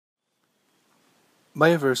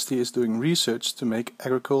Bioversity is doing research to make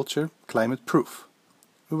agriculture climate-proof.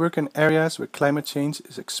 We work in areas where climate change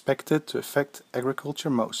is expected to affect agriculture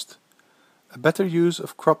most. A better use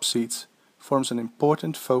of crop seeds forms an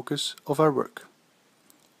important focus of our work.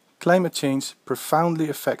 Climate change profoundly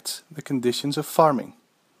affects the conditions of farming.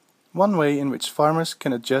 One way in which farmers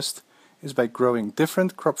can adjust is by growing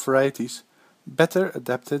different crop varieties better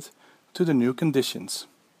adapted to the new conditions.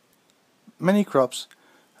 Many crops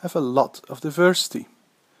have a lot of diversity.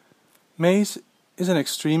 Maize is an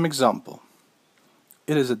extreme example.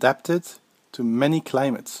 It is adapted to many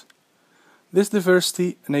climates. This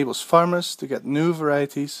diversity enables farmers to get new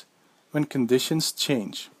varieties when conditions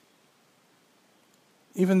change.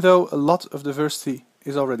 Even though a lot of diversity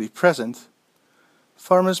is already present,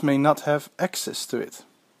 farmers may not have access to it.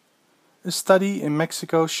 A study in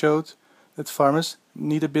Mexico showed that farmers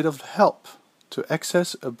need a bit of help to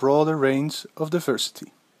access a broader range of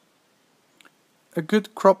diversity. A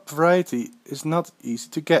good crop variety is not easy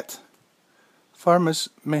to get. Farmers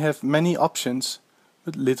may have many options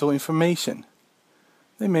but little information.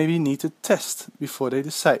 They maybe need to test before they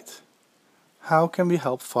decide. How can we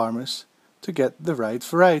help farmers to get the right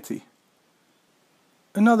variety?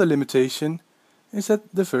 Another limitation is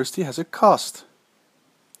that diversity has a cost.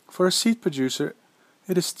 For a seed producer,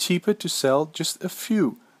 it is cheaper to sell just a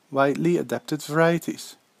few widely adapted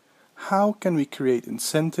varieties. How can we create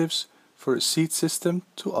incentives for a seed system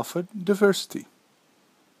to offer diversity?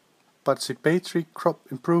 Participatory crop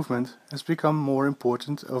improvement has become more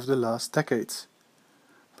important over the last decades,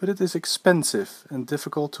 but it is expensive and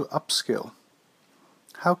difficult to upscale.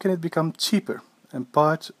 How can it become cheaper and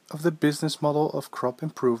part of the business model of crop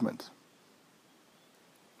improvement?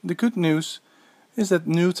 The good news is that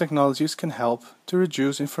new technologies can help to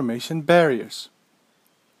reduce information barriers.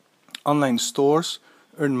 Online stores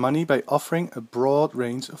earn money by offering a broad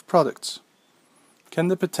range of products. Can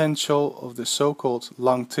the potential of the so-called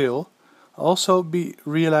long tail also be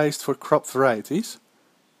realized for crop varieties?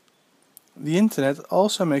 The Internet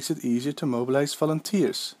also makes it easier to mobilize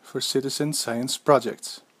volunteers for citizen science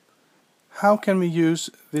projects. How can we use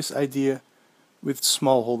this idea with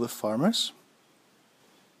smallholder farmers?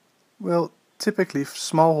 Well, typically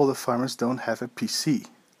smallholder farmers don't have a PC,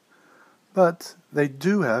 but they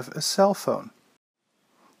do have a cell phone.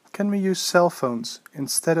 Can we use cell phones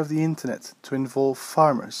instead of the Internet to involve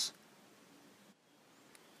farmers?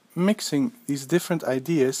 Mixing these different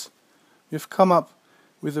ideas, we've come up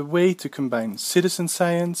with a way to combine citizen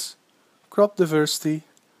science, crop diversity,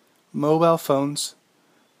 mobile phones,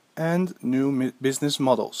 and new business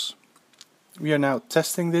models. We are now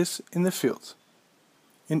testing this in the field.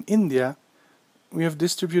 In India, we have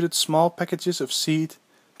distributed small packages of seed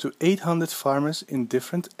to 800 farmers in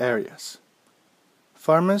different areas.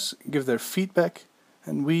 Farmers give their feedback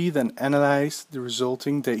and we then analyze the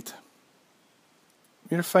resulting data.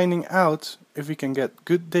 We are finding out if we can get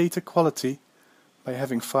good data quality by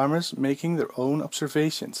having farmers making their own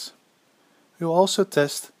observations. We will also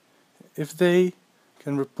test if they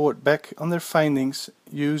can report back on their findings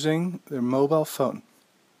using their mobile phone.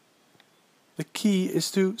 The key is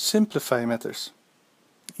to simplify matters.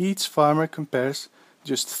 Each farmer compares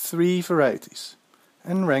just 3 varieties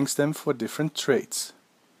and ranks them for different traits.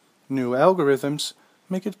 New algorithms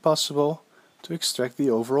make it possible to extract the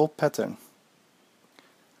overall pattern.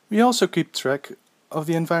 We also keep track of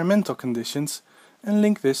the environmental conditions and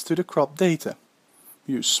link this to the crop data.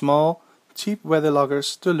 We use small, cheap weather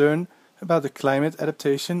loggers to learn about the climate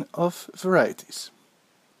adaptation of varieties.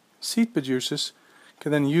 Seed producers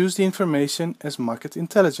can then use the information as market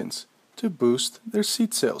intelligence to boost their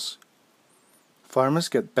seed sales. Farmers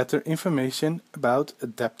get better information about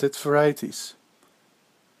adapted varieties.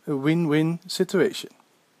 A win-win situation.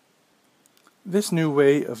 This new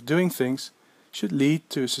way of doing things should lead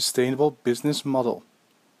to a sustainable business model.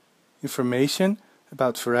 Information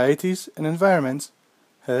about varieties and environments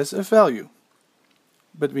has a value,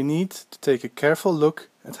 but we need to take a careful look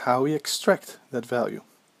at how we extract that value.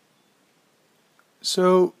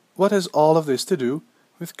 So, what has all of this to do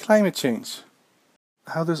with climate change?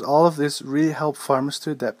 How does all of this really help farmers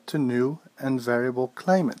to adapt to new and variable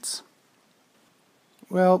climates?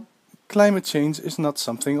 Well, climate change is not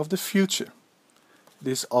something of the future. It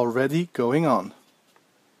is already going on.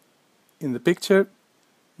 In the picture,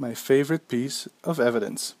 my favorite piece of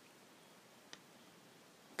evidence.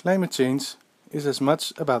 Climate change is as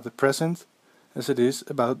much about the present as it is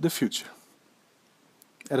about the future.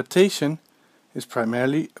 Adaptation is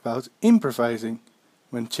primarily about improvising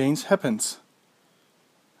when change happens.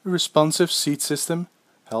 A responsive seed system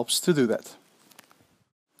helps to do that.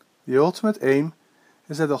 The ultimate aim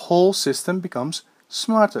is that the whole system becomes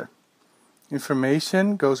smarter.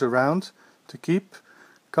 Information goes around to keep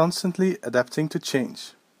constantly adapting to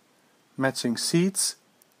change, matching seeds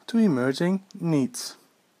to emerging needs.